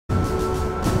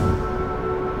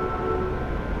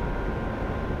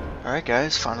Alright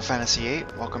guys, Final Fantasy VIII,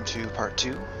 welcome to part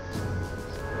 2.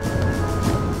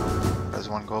 How does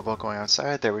one go about going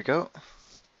outside? There we go.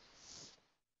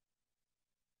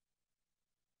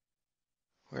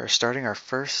 We're starting our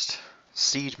first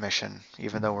seed mission,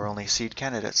 even though we're only seed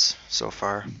candidates so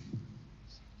far.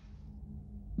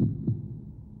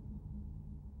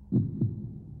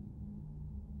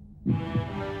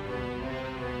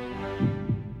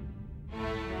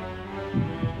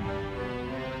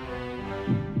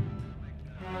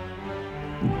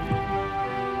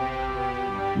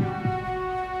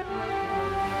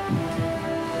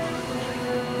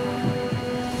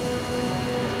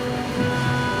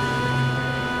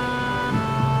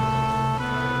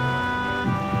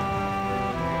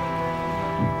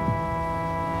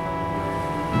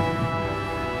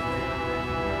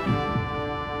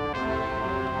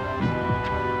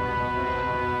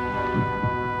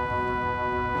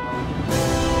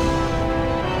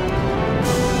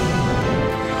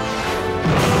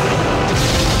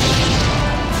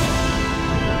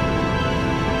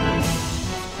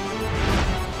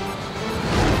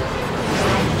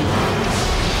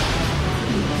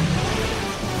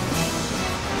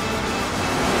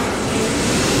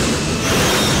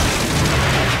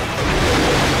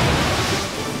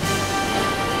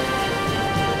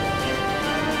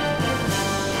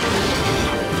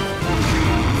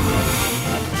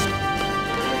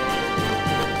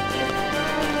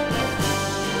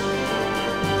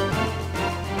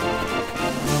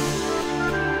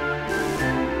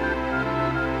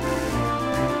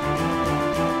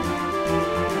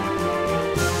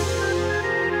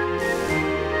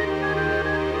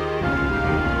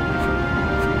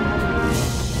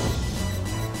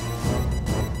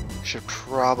 Should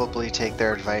probably take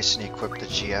their advice and equip the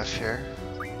GF here.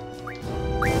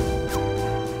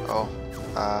 Oh,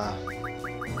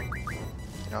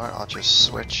 you know what, I'll just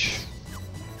switch.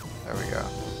 There we go.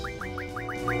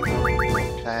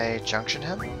 Can I junction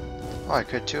him? Oh, I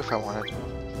could too if I wanted.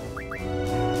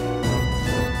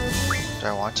 Do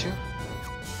I want to?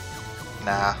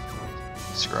 Nah,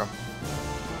 screw him.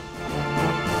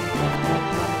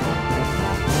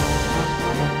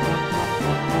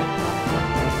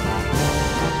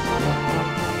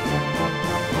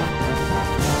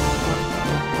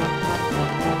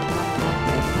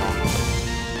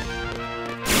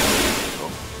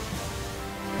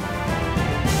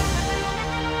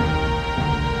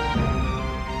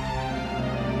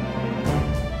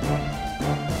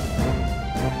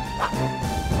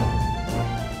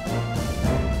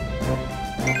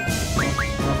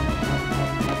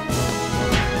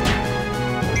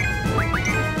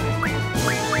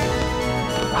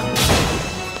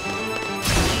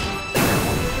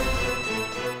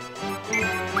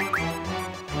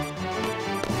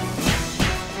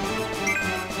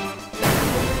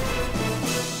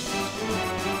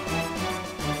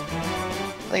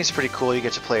 I think it's pretty cool you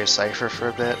get to play as Seifer for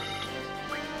a bit.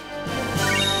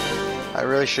 I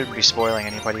really shouldn't be spoiling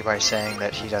anybody by saying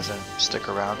that he doesn't stick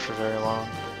around for very long.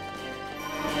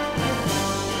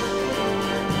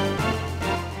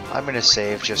 I'm gonna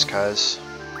save just cuz.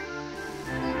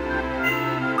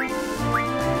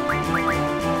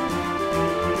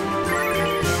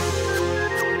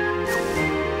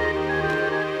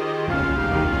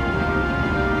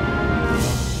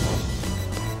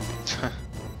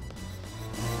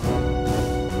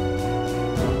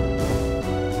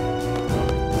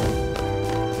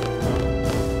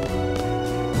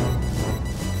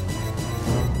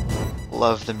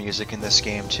 Love the music in this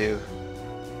game too.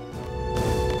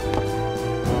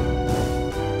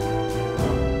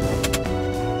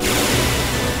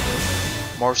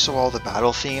 More so all the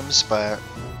battle themes, but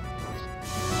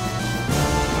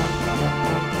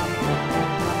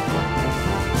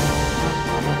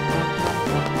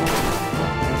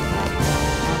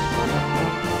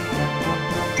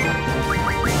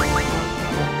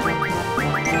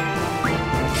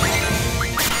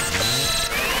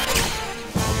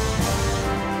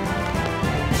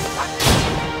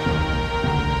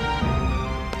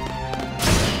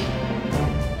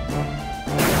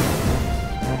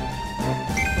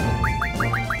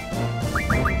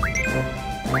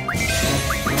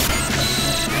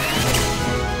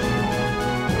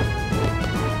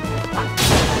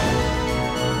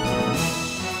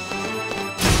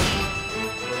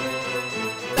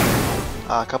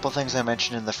a couple things I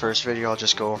mentioned in the first video I'll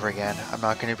just go over again. I'm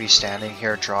not going to be standing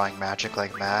here drawing magic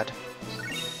like mad.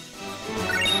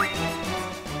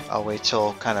 I'll wait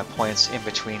till kind of points in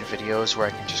between videos where I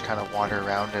can just kind of wander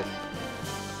around and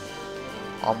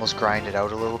almost grind it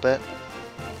out a little bit.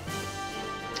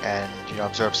 And, you know,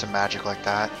 absorb some magic like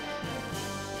that.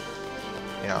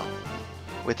 You know,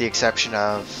 with the exception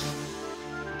of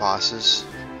bosses.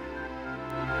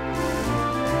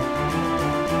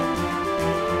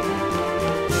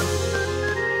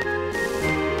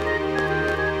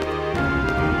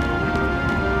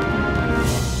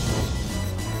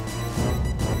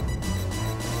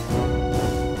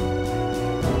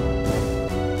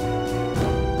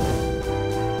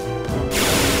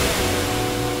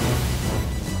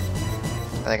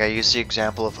 I think I used the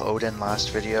example of Odin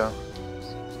last video.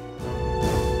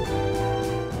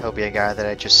 He'll be a guy that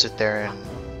I just sit there and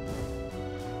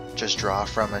just draw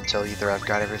from until either I've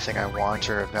got everything I want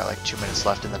or I've got like 2 minutes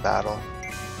left in the battle.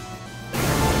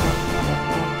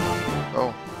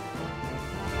 Oh.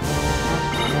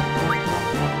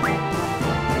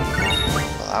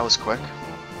 Well, that was quick.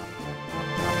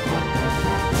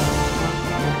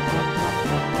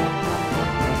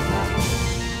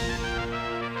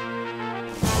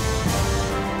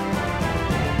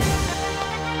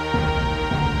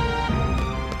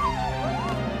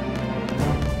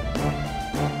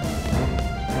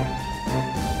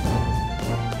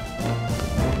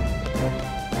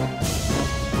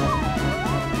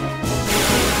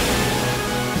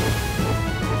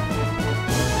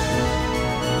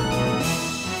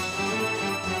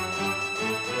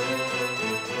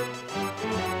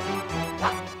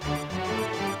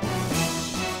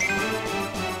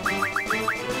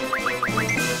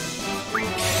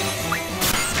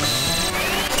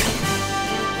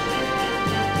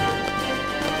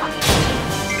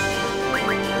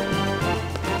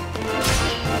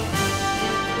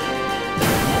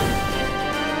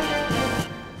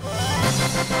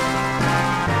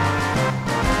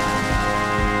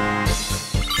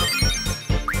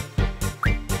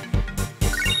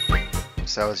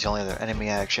 So that was the only other enemy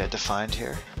I actually had to find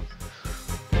here.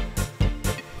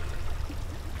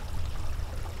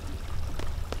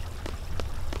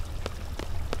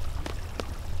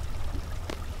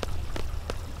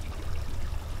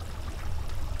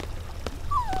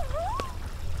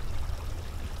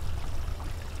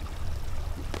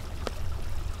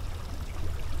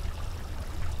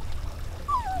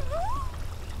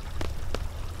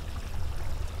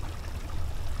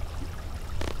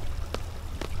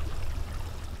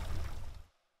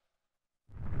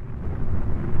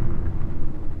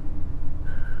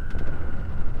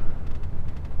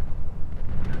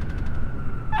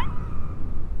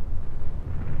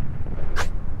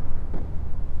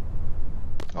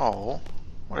 Oh,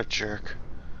 what a jerk.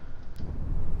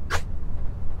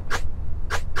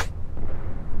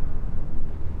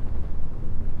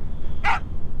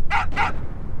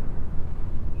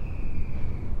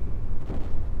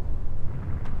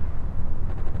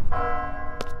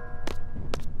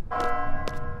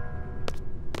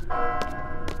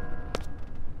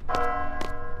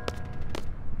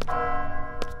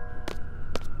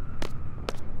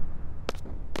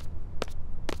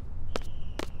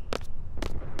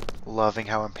 Loving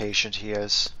how impatient he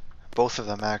is. Both of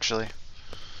them, actually.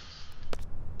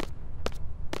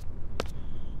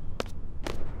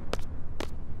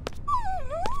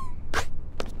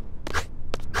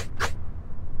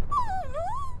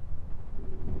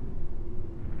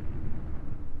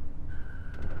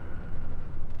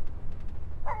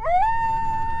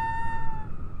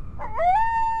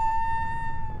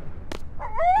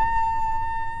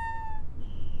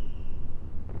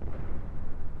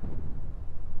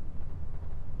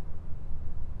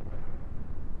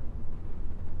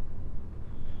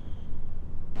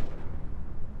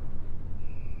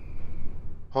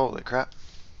 Holy crap,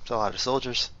 it's a lot of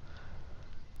soldiers.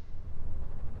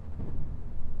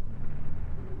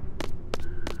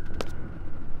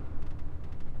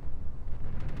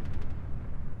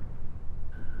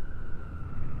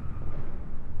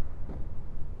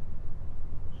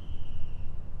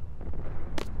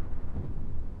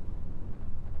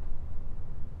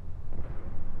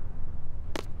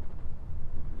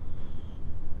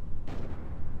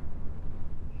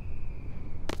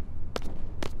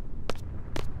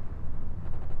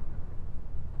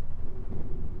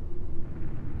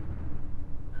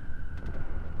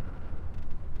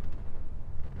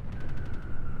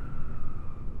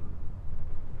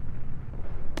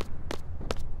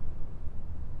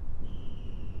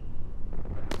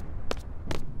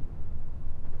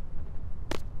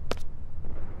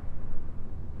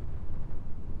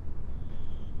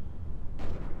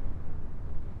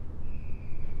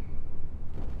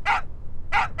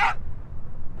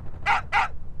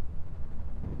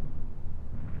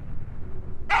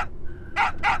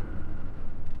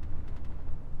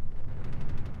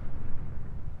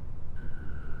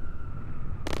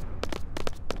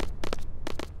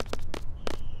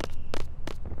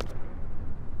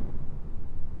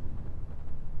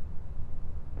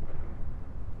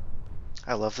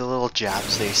 I love the little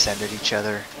jabs they send at each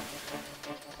other.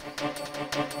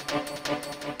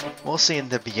 Mostly in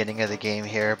the beginning of the game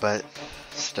here, but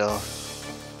still,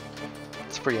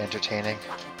 it's pretty entertaining.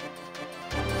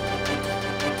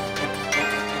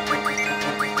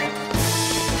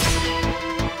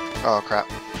 Oh crap.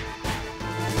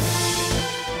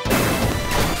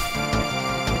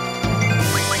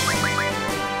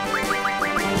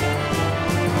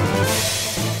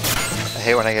 I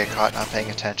hate when I get caught not paying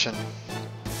attention.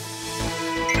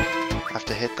 I have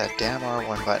to hit that damn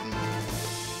R1 button.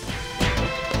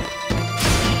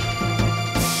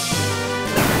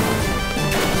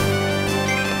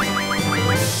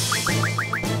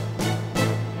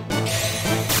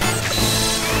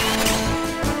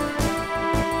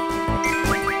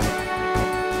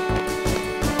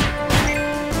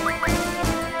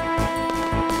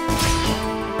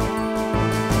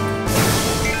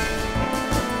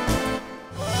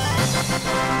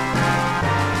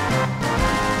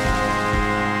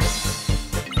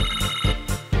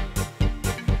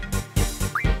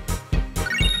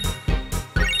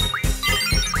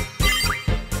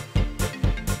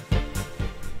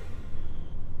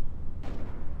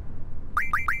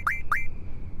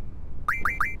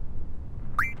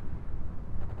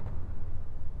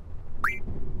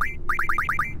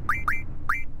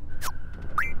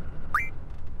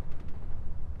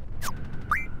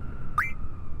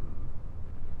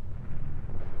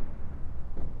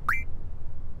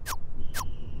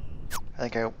 I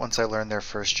think once I learn their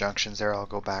first junctions there, I'll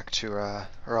go back to, or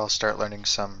I'll start learning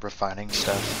some refining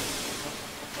stuff.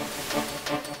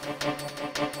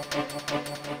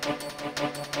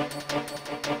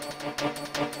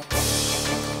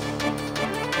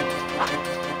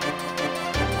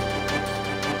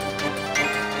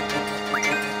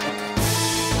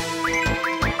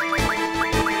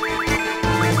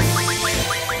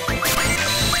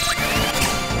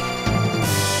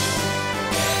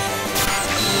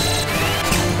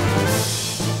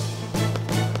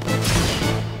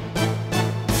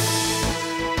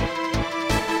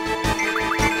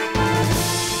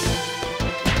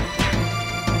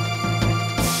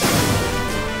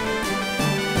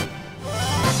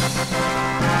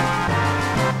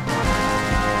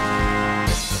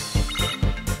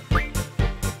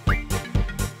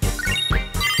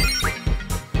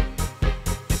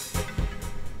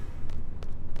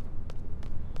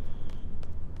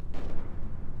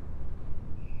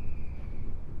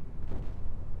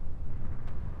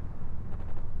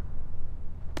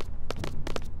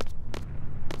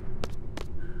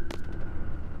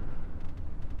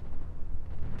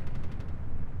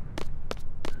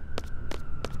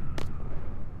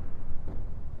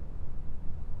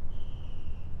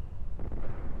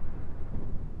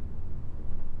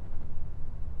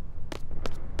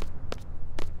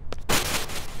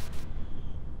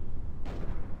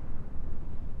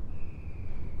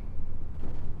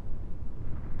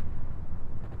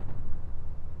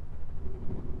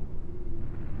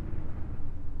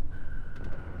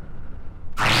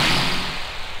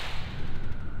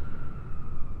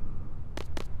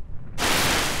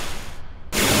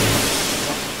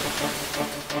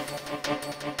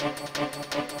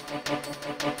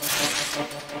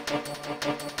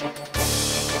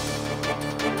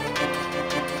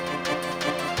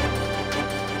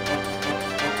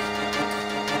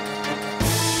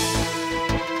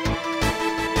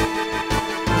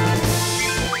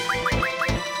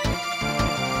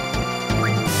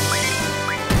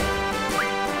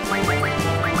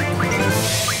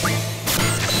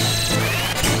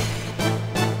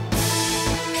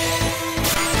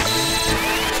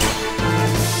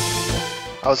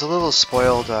 I was a little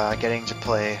spoiled getting to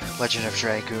play Legend of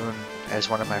Dragoon as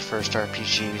one of my first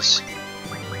RPGs,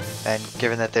 and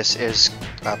given that this is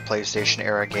a PlayStation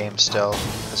era game still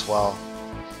as well,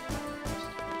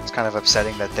 it's kind of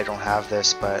upsetting that they don't have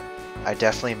this, but I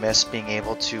definitely miss being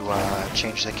able to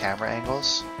change the camera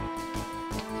angles.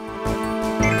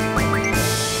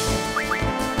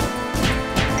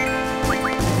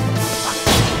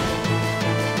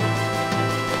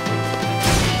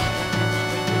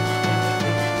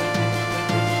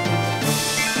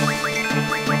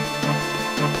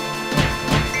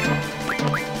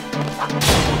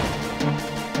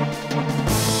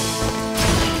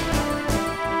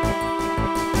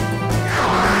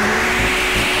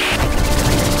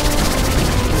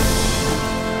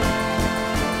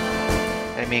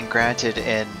 I mean, granted,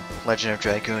 in Legend of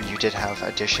Dragoon you did have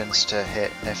additions to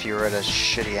hit, and if you were at a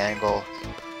shitty angle,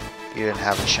 you didn't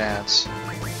have a chance.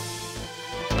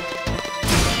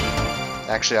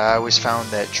 Actually, I always found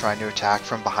that trying to attack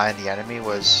from behind the enemy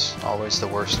was always the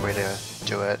worst way to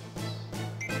do it.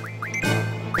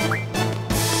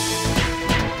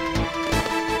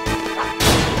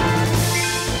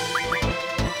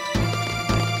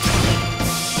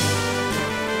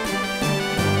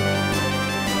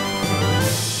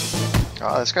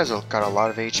 Oh, this guy's got a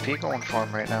lot of HP going for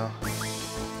him right now.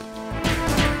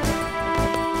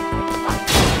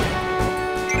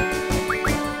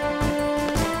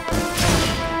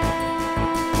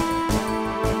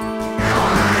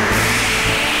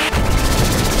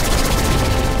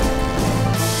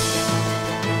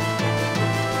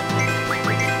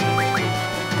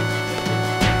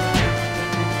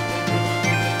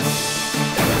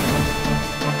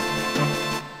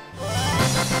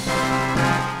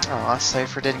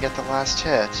 Seifer didn't get the last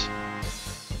hit.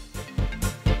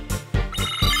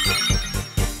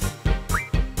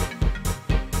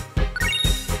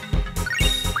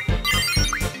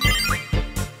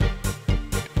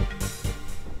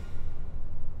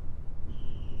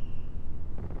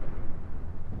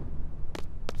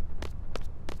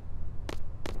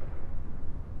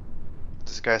 Is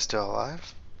this guy still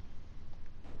alive?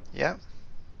 Yeah.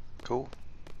 Cool.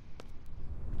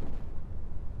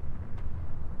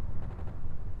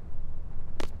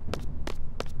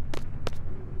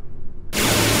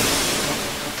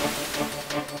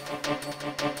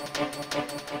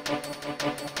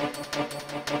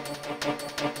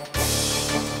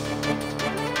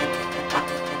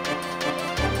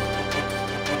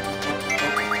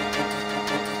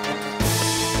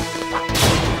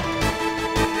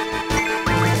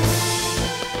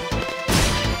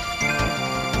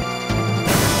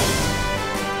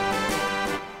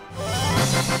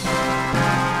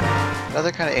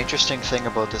 Another kind of interesting thing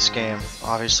about this game,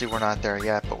 obviously we're not there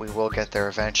yet, but we will get there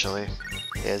eventually,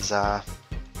 is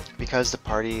because the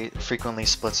party frequently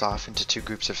splits off into 2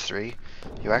 groups of 3,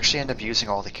 you actually end up using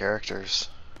all the characters.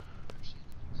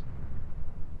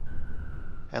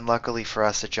 And luckily for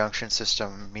us, the junction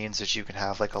system means that you can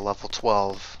have like a level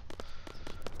 12.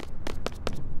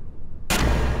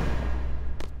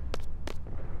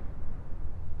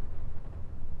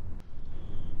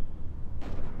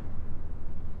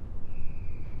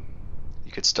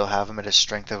 You could still have him at a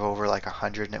strength of over like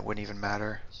 100 and it wouldn't even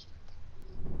matter.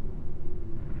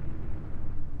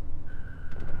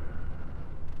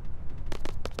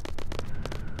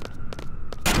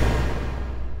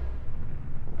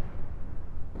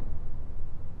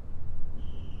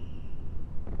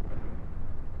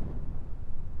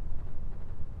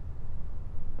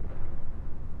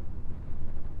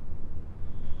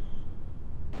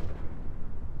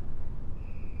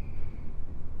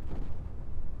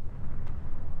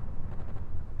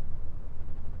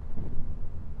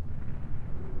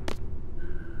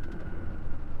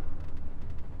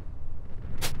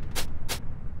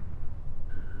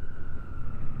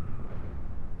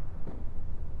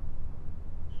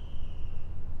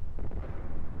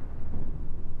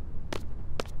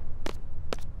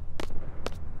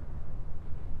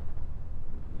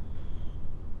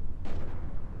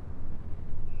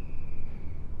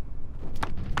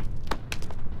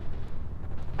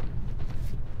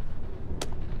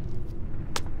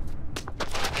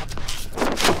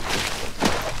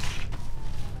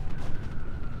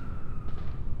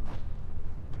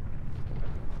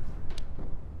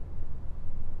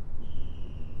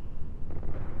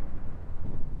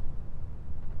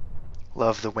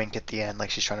 Love the wink at the end,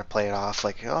 like she's trying to play it off,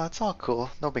 like, oh, it's all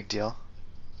cool, no big deal.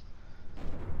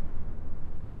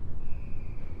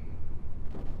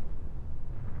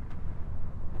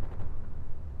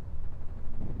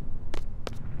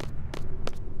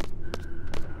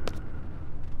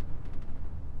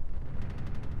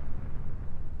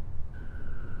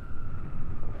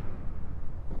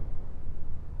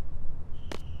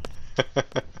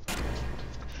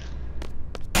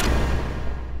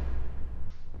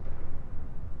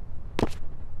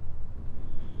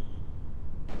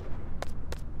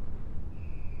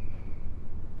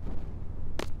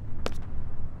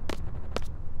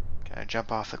 Jump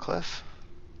off the cliff?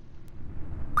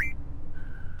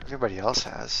 Everybody else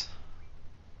has.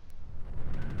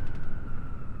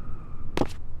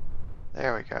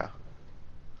 There we go.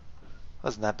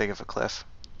 Wasn't that big of a cliff.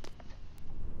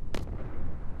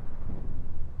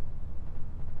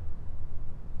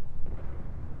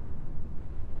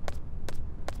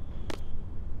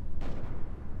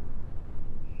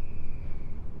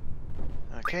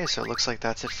 Okay, so it looks like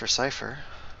that's it for Seifer.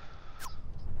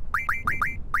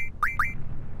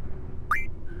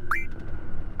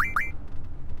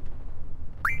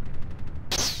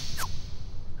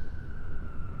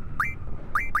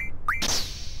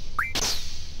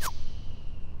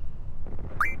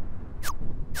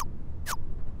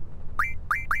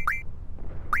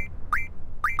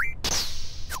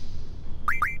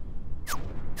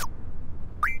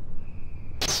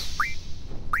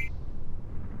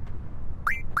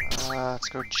 Let's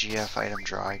go GF item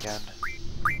draw again.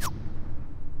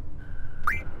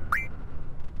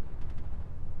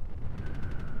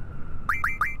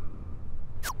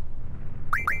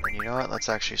 you know what? Let's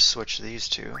actually switch these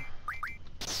two.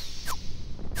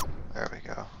 There we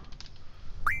go.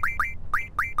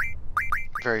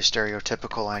 Very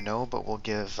stereotypical, I know, but we'll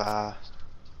give our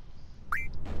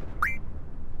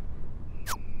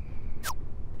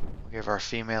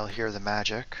female here the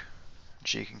magic.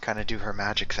 She can kind of do her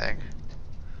magic thing.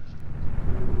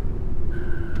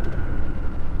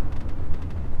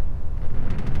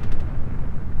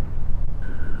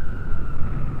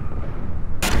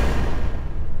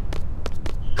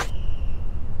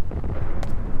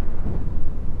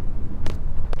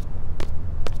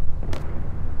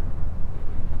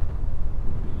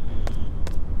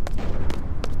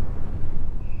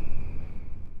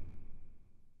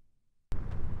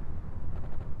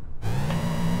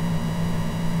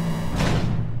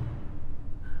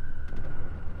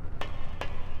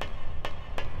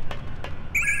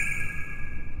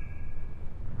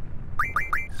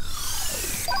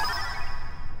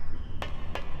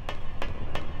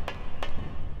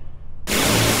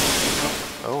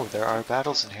 Oh, there are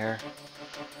battles in here.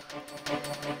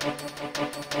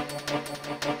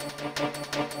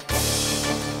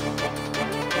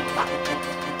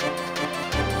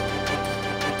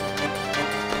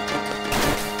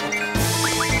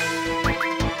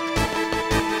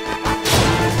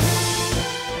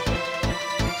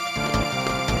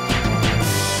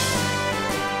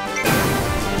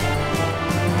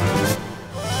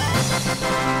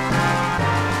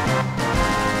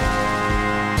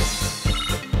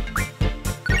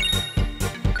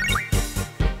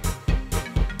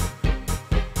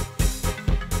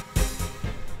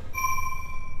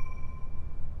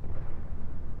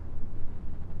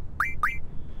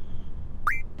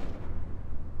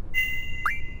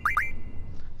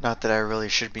 Not that I really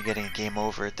should be getting a game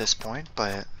over at this point,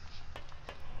 but...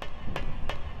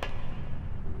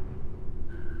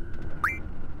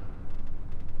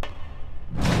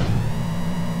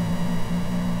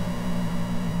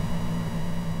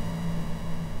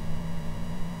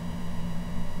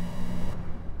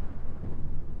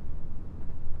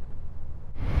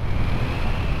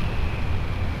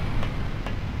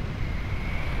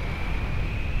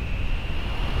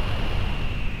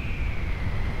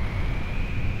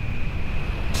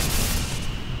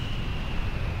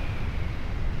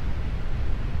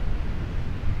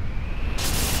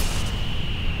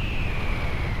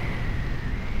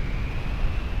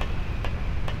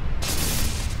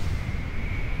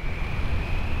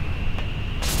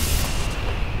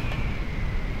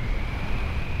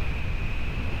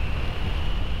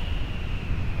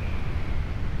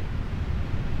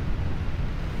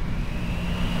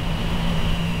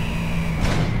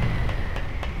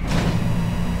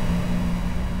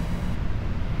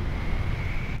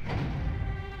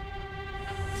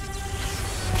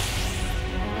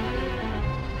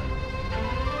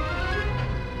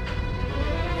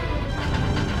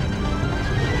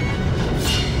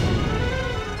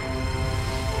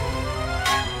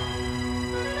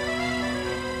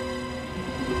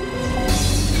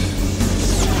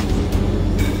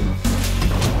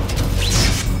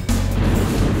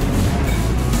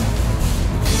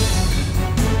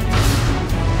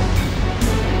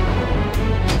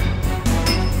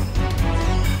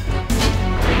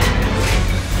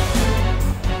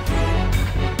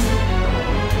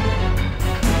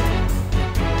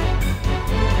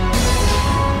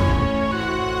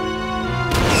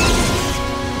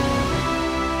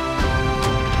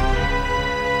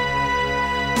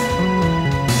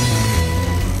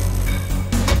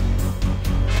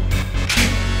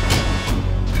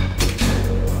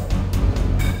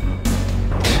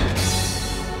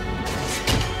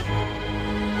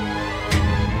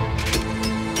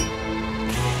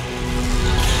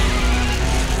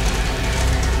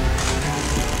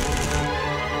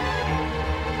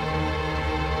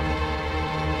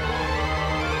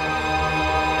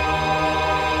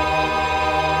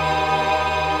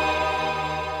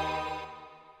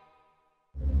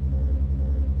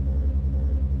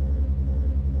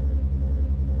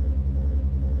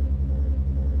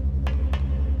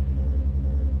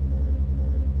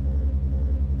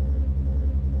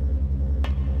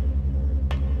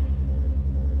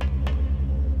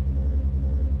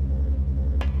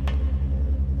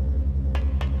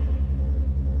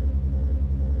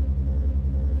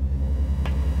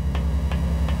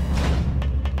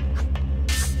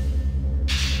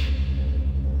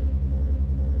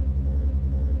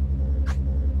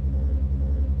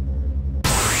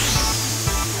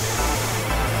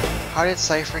 How did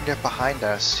Seifer get behind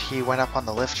us? He went up on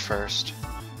the lift first.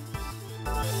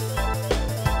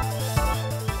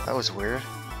 That was weird.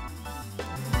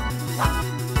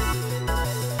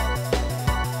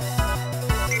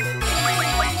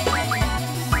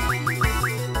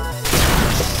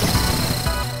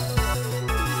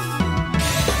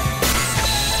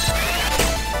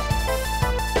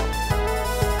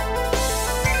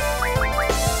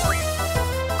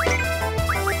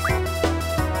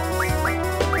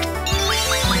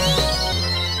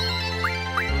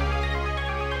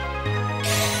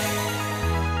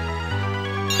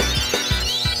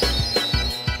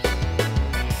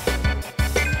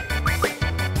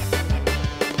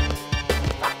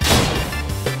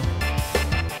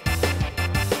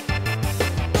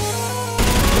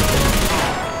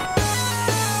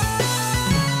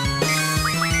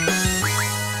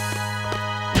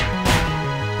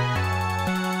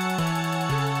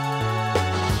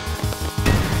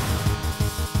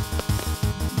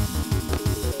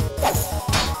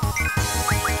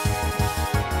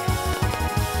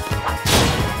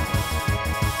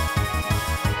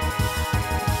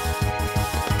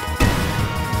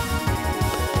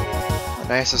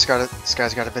 Nice, this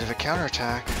guy's got a bit of a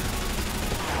counterattack.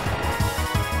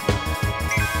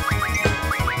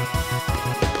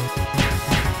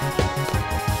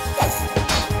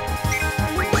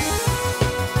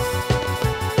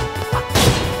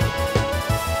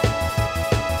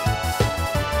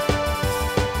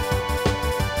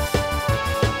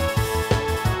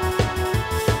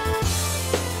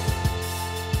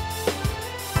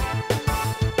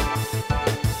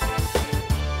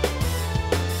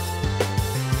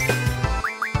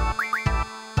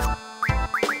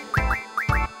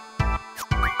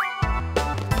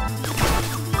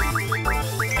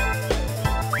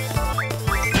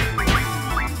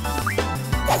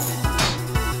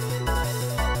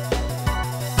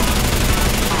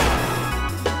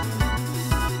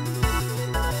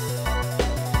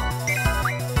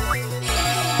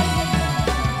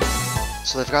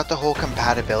 So they've got the whole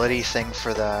compatibility thing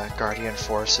for the Guardian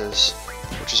Forces,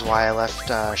 which is why I left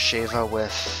Seifer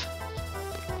with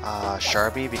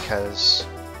Sharby, because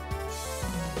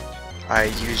I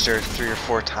used her 3 or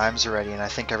 4 times already, and I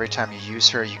think every time you use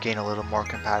her you gain a little more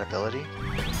compatibility.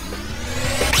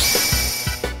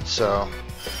 So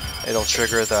it'll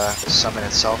trigger the summon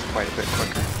itself quite a bit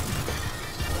quicker.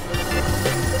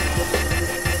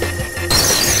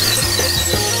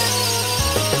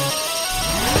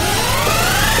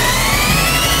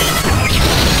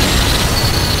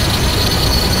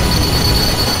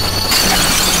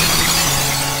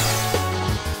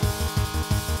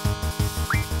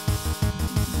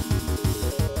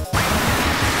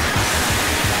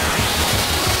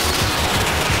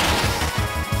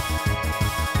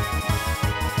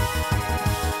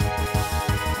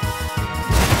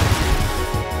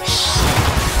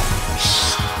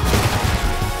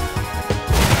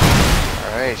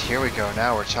 Alright, here we go,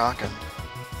 now we're talking.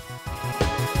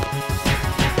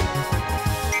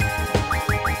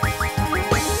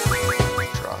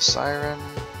 Draw Siren.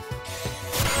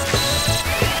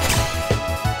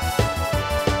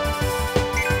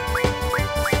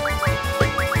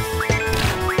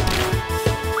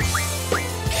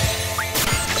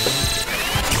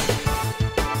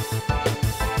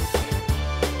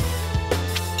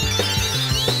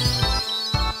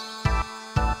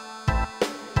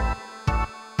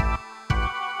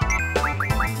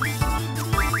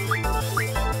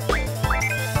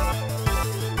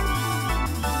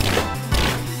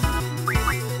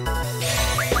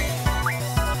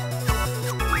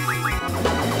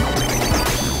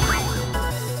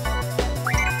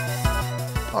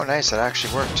 Oh nice, that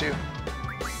actually worked too.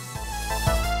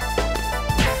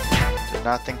 Did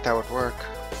not think that would work.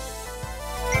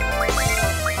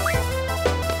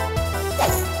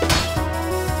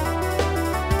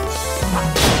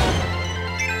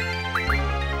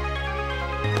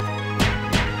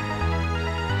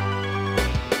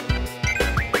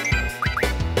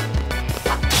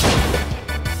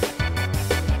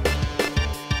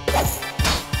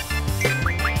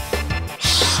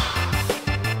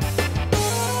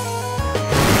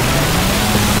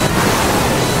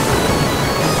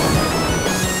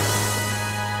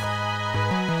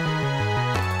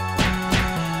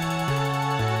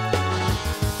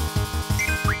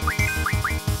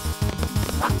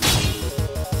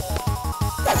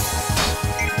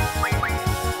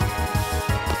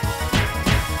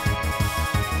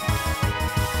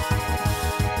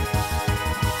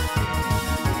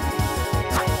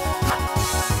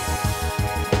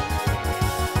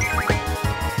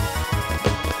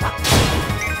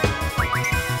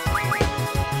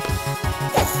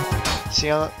 See,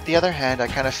 on the other hand, I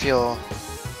kind of feel...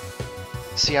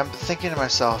 See, I'm thinking to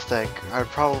myself that I would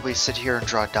probably sit here and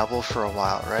draw double for a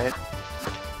while, right?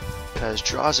 Because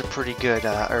draw's a pretty good,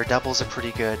 or double's a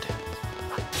pretty good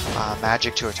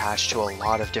magic to attach to a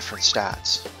lot of different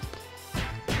stats.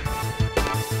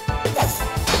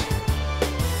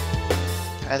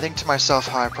 I think to myself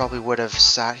how I probably would have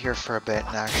sat here for a bit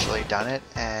and actually done it,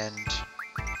 and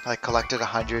like collected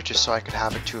 100 just so I could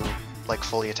have it to like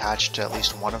fully attached to at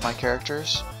least one of my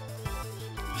characters.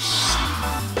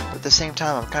 But at the same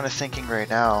time, I'm kind of thinking right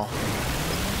now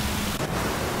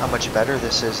how much better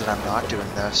this is that I'm not doing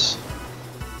this.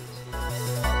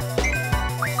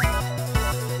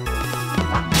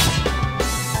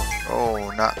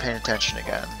 Oh, not paying attention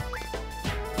again.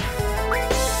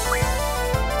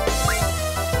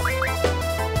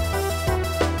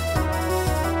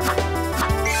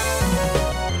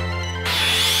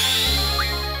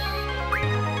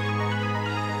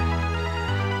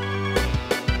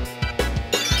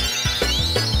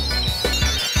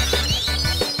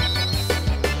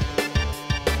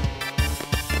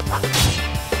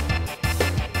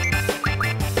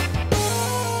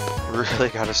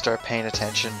 really gotta start paying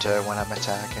attention to when I'm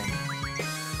attacking.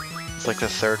 It's like the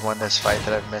third one this fight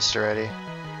that I've missed already.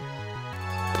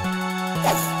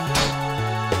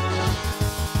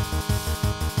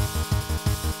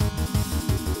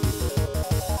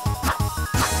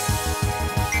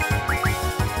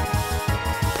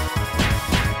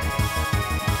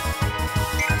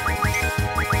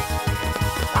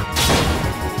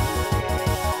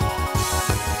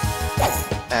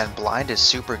 And blind is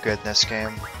super good in this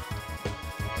game.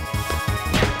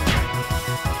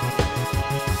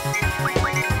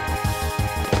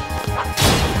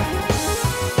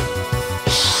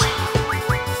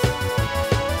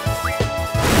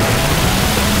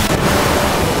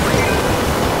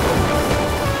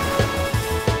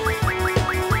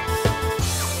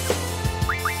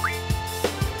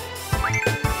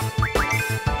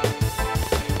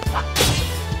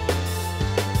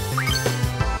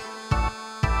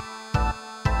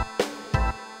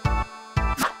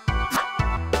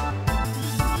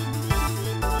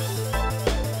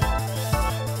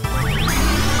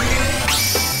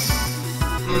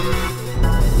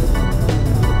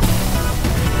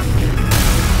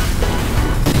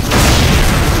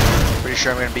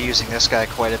 Sure I'm going to be using this guy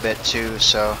quite a bit too,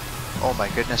 so oh my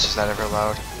goodness, is that ever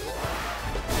loud.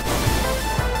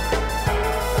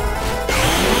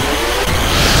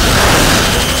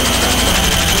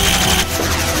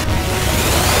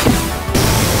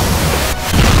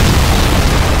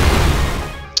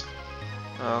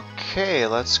 Okay,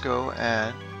 let's go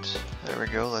and there we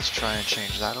go, let's try and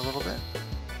change that a little bit.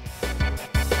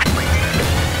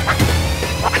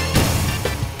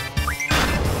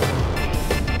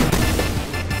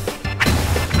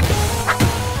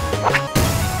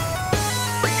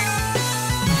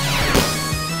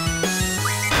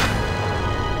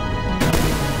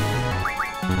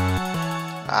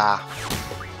 Ah.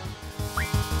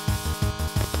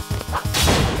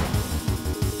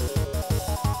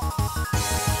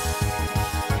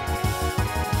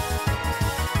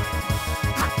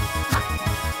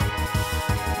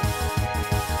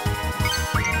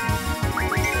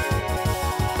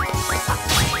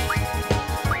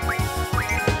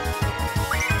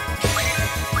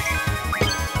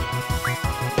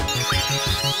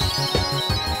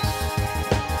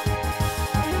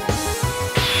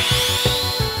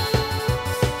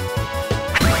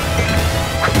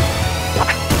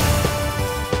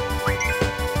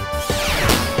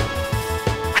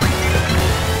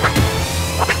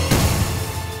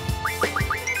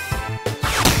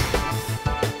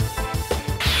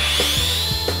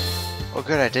 Oh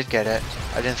good, I did get it.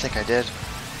 I didn't think I did.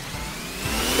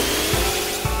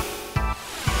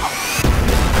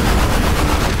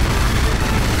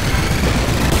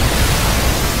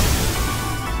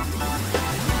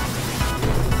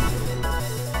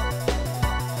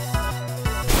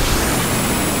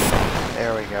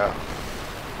 There we go.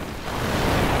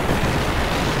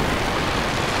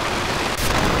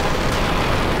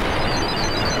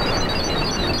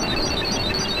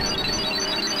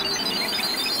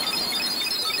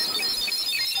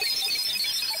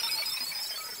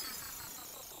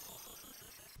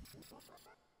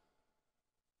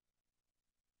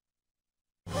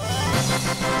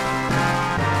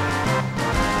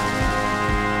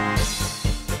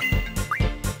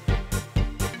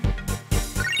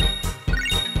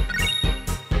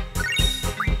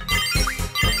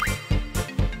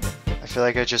 I feel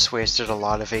like I just wasted a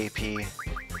lot of AP.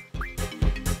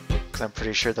 Because I'm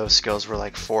pretty sure those skills were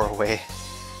like 4 away.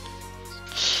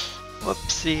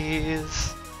 Whoopsies.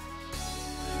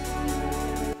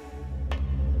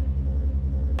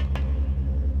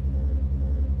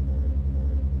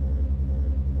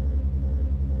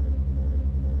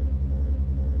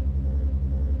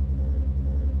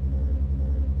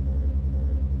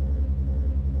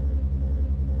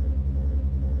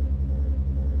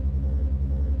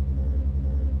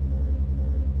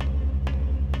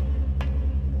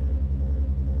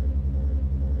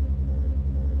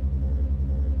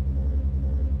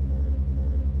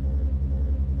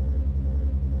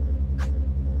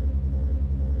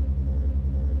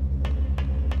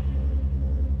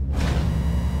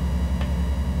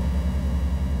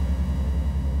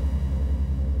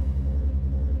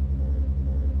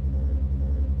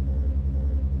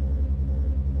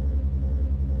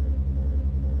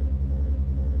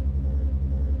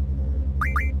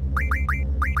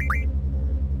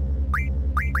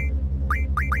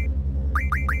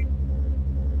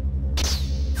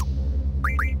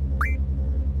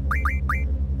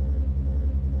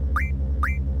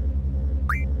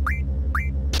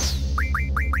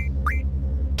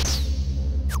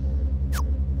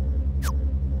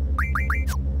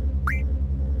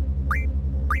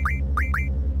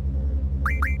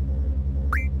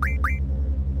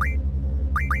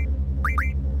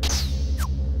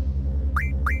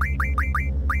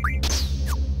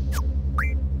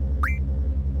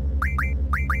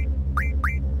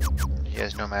 He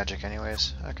has no magic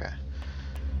anyways. Okay.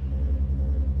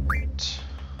 Right.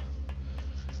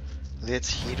 Let's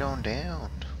heat on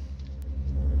down.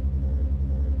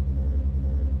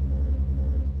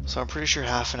 So I'm pretty sure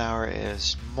half an hour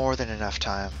is more than enough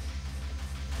time.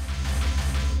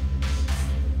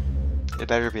 It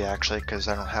better be actually, because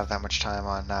I don't have that much time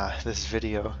on this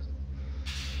video.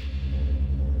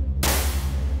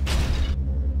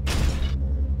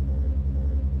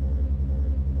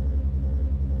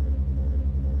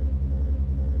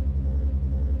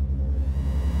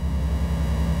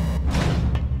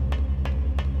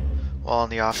 Well, on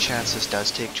the off chance this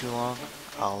does take too long,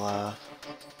 I'll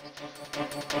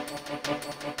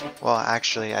well,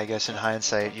 actually, I guess in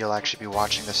hindsight, you'll actually be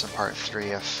watching this in part 3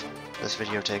 if this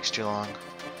video takes too long.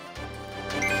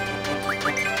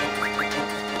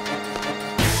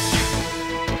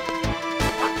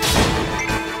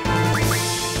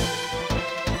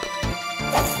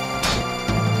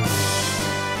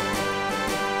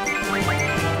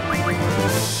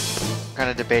 I'm kind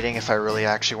of debating if I really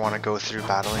actually want to go through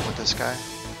battling with this guy.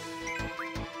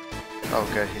 Oh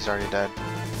good, he's already dead.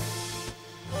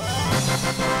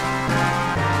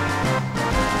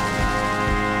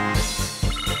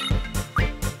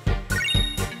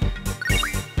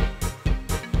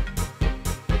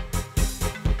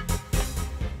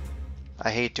 I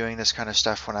hate doing this kind of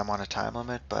stuff when I'm on a time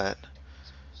limit, but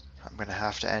I'm gonna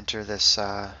have to enter this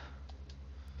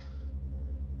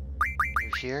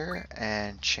here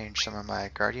and change some of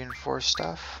my Guardian Force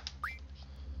stuff.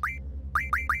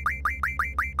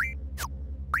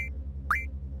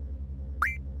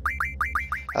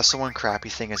 That's the one crappy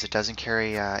thing, is it doesn't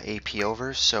carry AP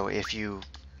over, so if you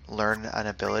learn an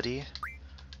ability,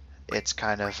 it's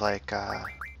kind of like let's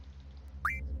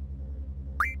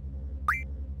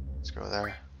go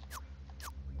there.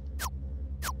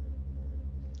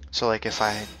 So like if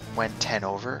I went 10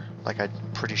 over, like I'm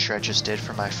pretty sure I just did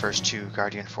for my first 2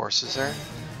 Guardian Forces there,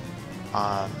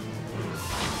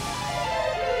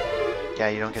 yeah,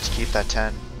 you don't get to keep that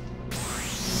 10.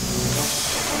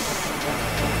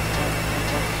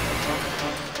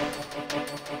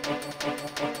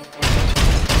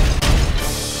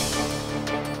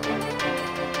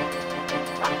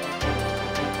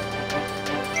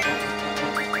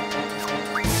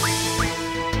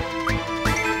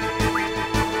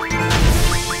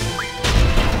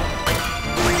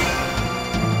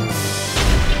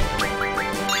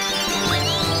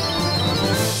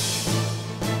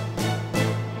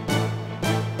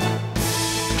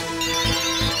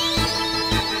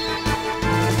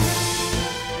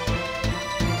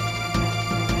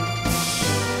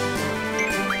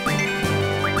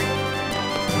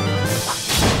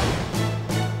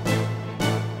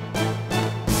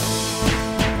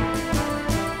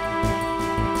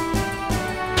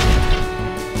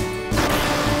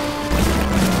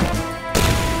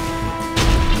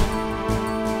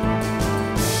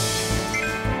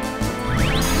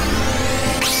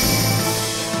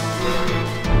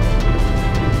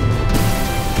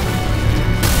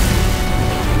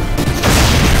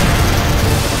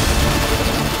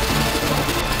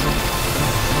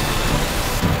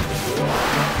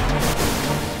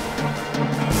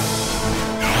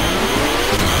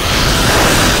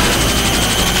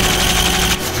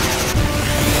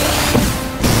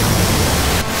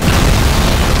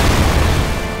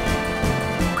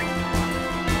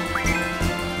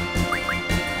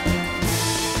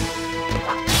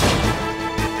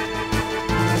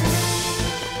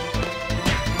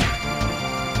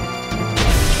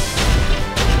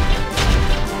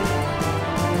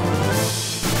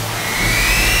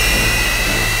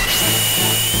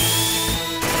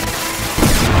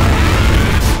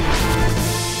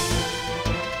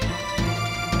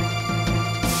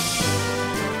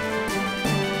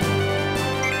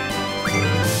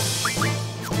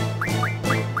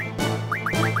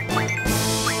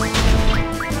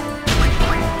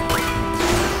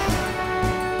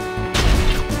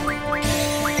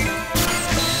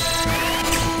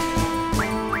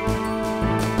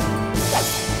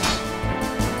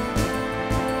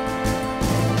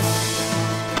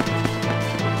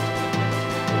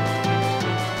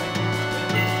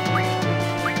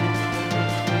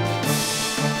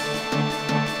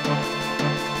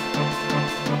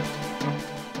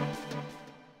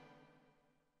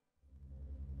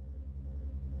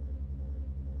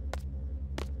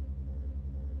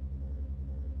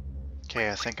 Okay,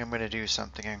 I think I'm going to do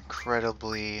something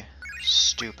incredibly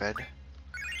stupid.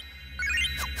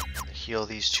 Heal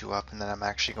these 2 up, and then I'm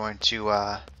actually going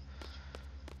to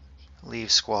leave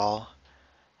Squall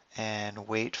and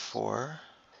wait for...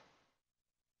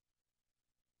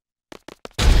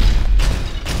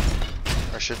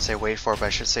 Or should say wait for, but I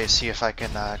should say see if I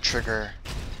can trigger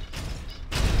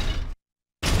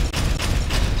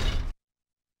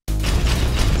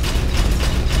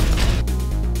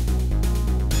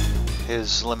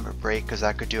his limit break, because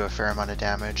that could do a fair amount of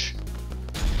damage.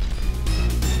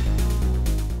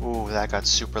 Ooh, that got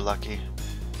super lucky.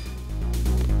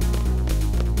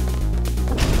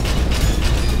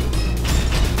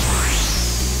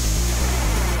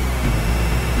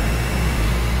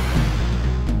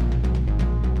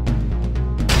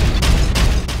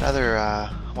 Another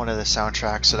one of the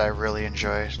soundtracks that I really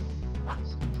enjoy.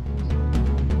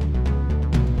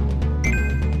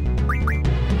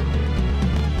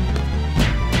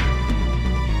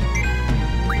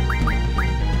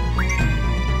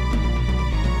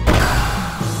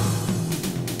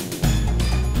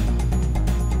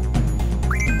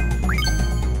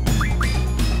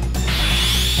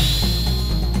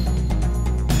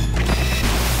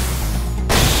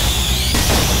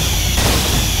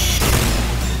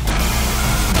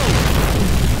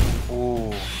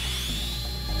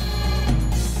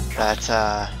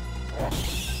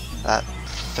 That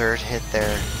third hit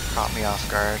there caught me off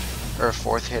guard, or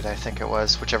fourth hit I think it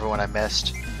was, whichever one I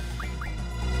missed.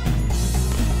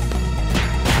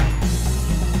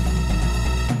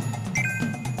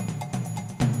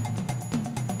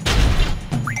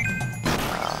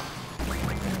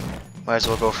 Might as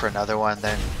well go for another one,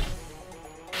 then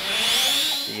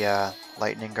the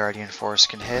Lightning Guardian Force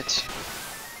can hit,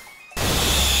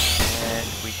 and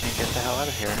we can get the hell out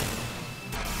of here.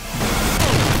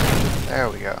 There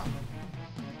we go.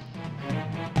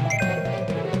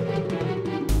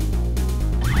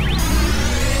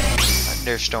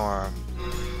 Thunderstorm.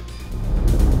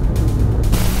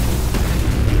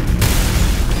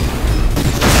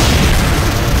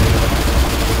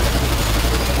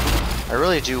 I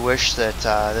really do wish that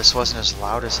this wasn't as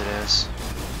loud as it is.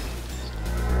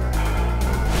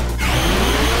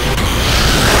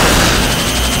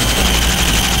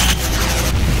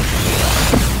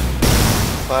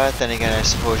 But then again, I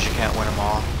suppose you can't win them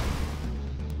all.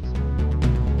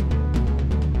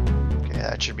 Okay,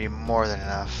 that should be more than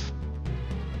enough.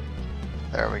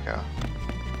 There we go.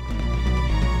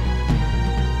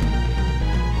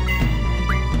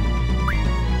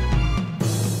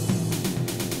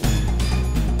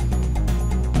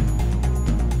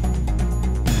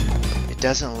 It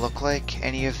doesn't look like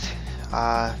any of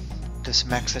this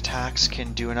mech's attacks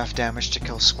can do enough damage to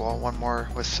kill Squall one more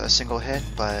with a single hit,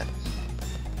 but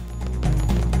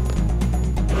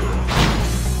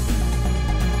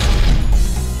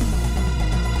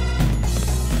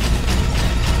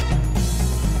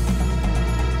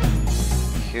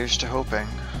here's to hoping.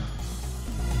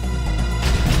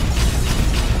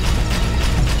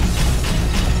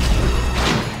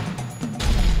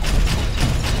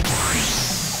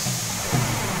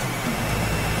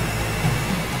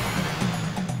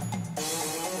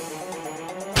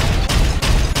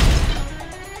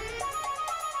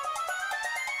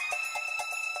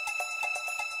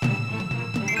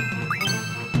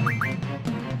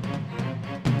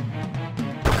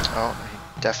 Oh,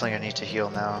 definitely gonna need to heal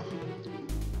now.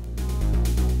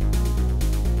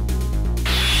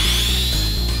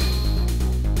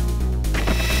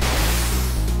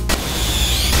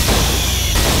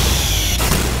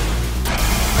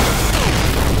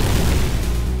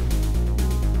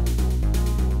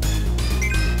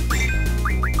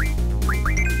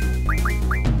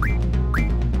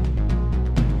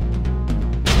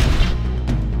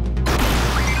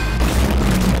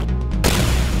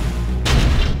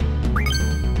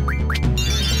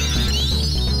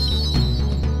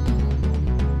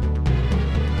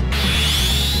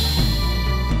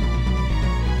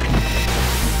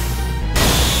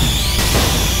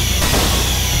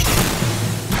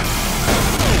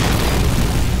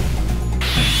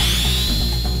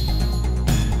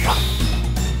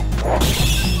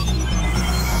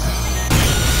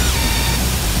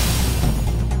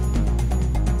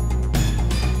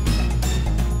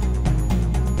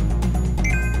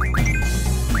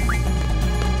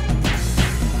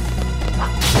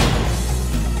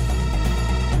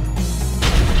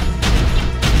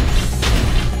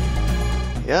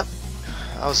 Yep,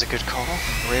 that was a good call.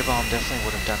 Ray Bomb definitely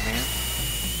would have done me in.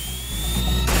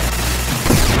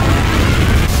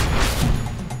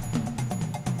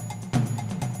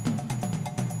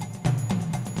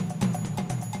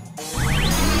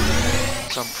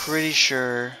 So I'm pretty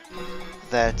sure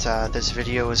that this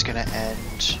video is going to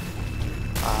end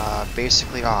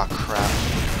basically, oh crap.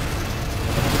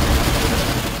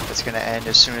 It's going to end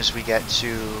as soon as we get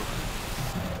to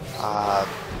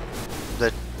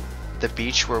the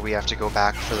beach where we have to go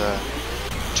back for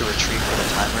to retreat for the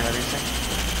timer and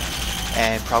everything.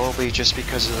 and probably just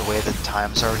because of the way the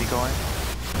time's already going,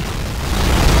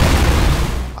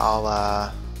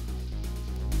 I'll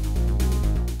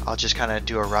just kind of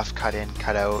do a rough cut in,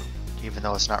 cut out, even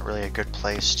though it's not really a good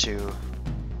place to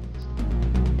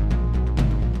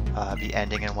be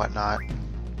ending and whatnot.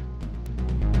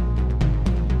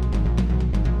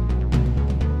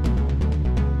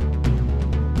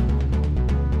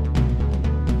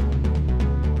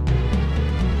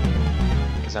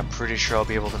 Because I'm pretty sure I'll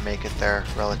be able to make it there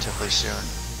relatively soon.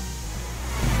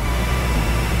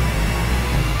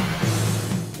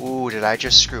 Ooh, did I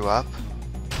just screw up?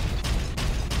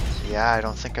 Yeah, I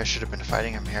don't think I should have been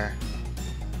fighting him here.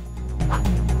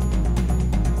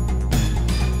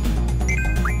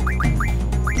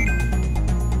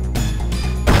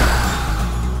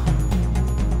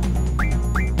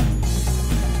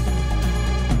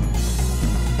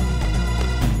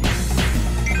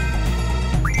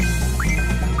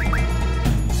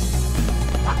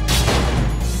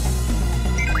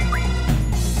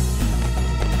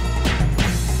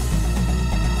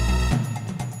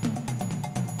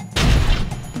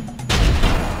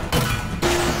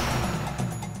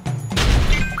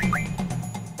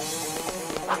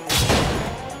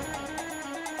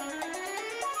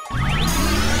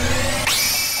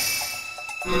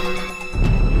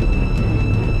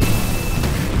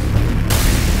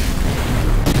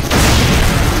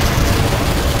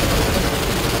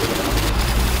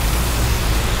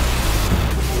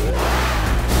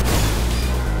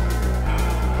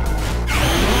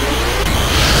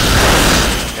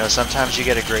 Sometimes you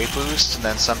get a great boost, and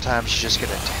then sometimes you just get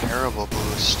a terrible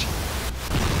boost.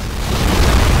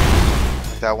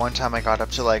 Like that one time I got up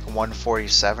to like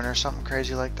 147 or something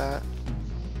crazy like that.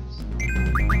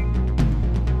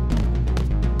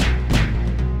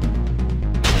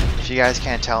 If you guys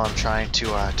can't tell, I'm trying to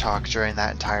talk during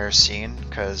that entire scene,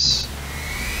 because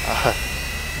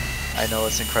I know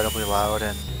it's incredibly loud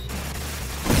and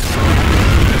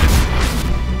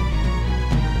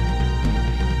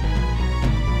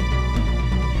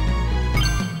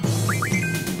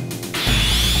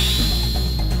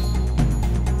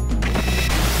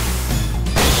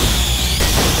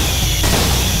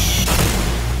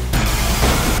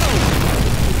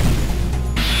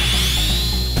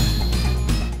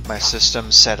my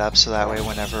system's set up so that way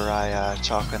whenever I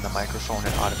talk in the microphone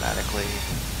it automatically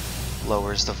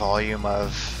lowers the volume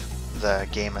of the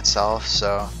game itself,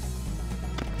 so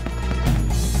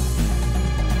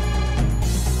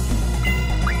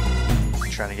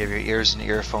trying to give your ears and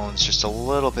earphones just a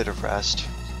little bit of rest.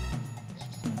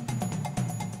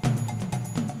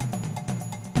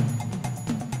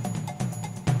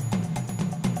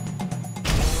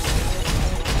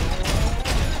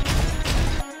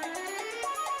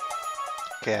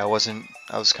 Okay, I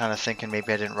was kind of thinking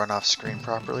maybe I didn't run off screen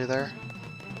properly there.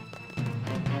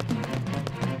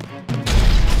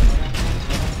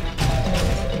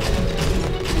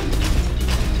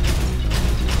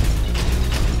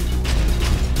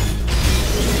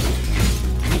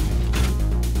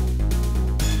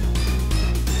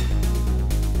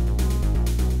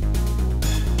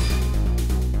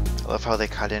 I love how they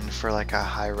cut in for like a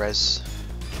high-res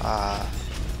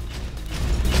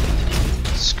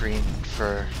screen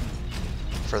for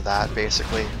that,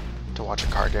 basically, to watch a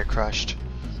car get crushed.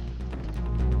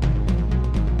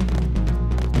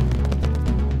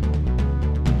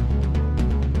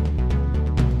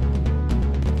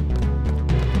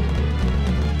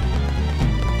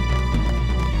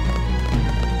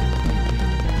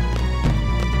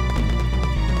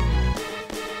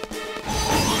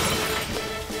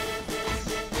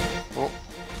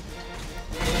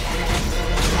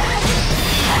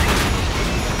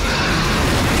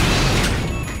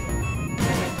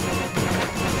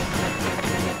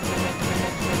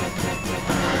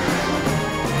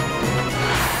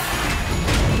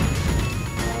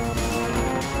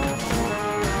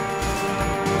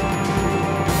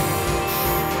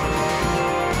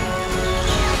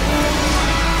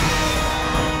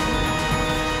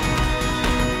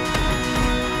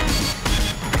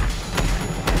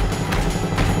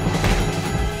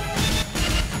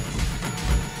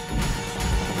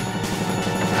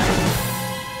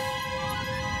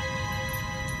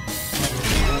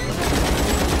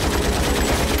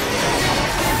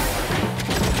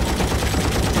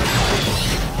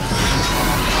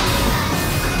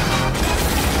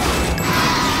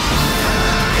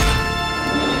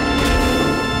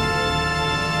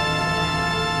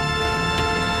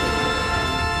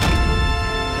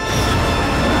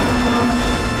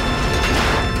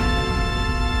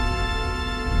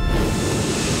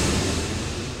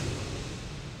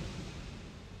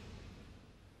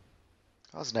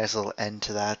 was a nice little end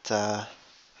to that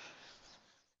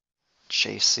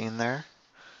chase scene there.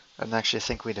 I didn't actually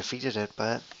think we defeated it,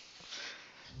 but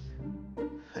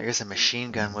I guess a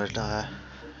machine gun would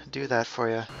do that for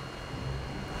you.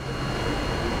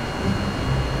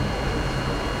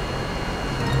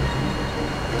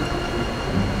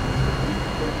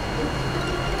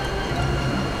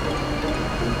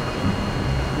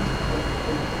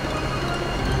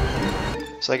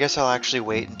 So I guess I'll actually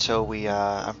wait until we,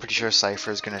 I'm pretty sure Seifer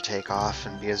is going to take off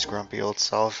and be his grumpy old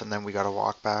self, and then we got to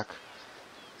walk back.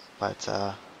 But,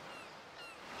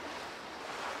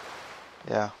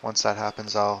 yeah, once that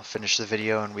happens, I'll finish the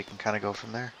video and we can kind of go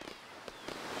from there.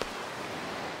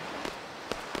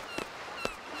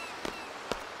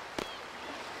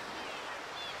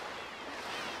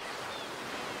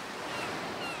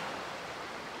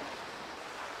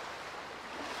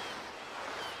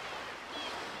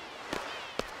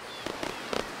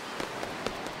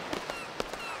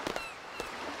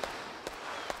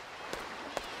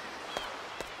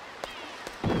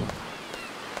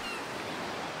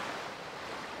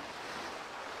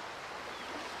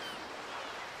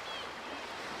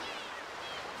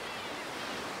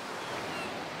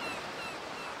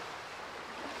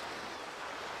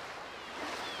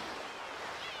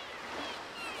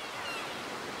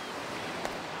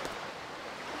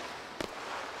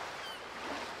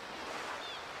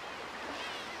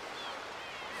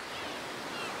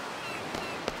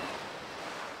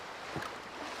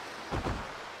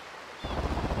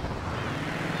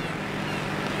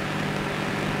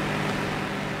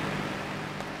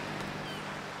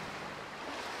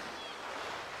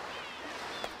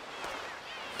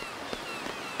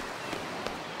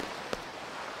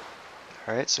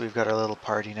 Alright, so we've got our little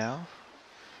party now.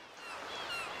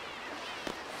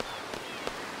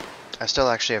 I still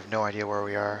actually have no idea where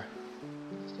we are.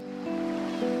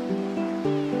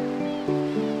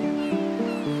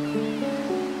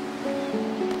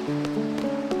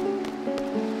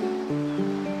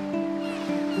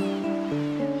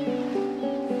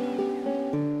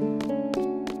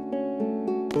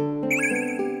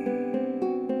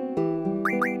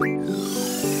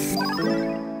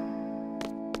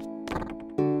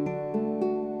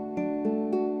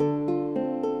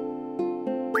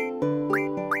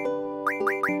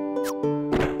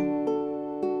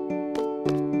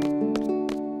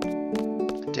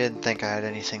 Didn't think I had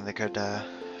anything that could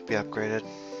be upgraded.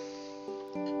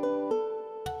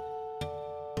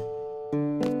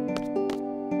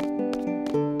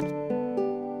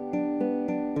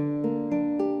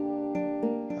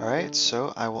 Alright,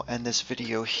 so I will end this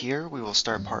video here. We will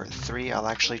start part 3. I'll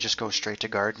actually just go straight to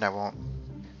garden.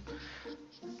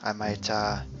 I might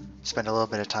spend a little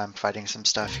bit of time fighting some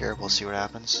stuff here. We'll see what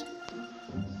happens.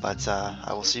 But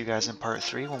I will see you guys in part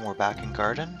 3 when we're back in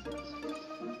garden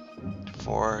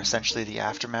for essentially the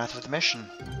aftermath of the mission.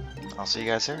 I'll see you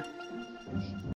guys here.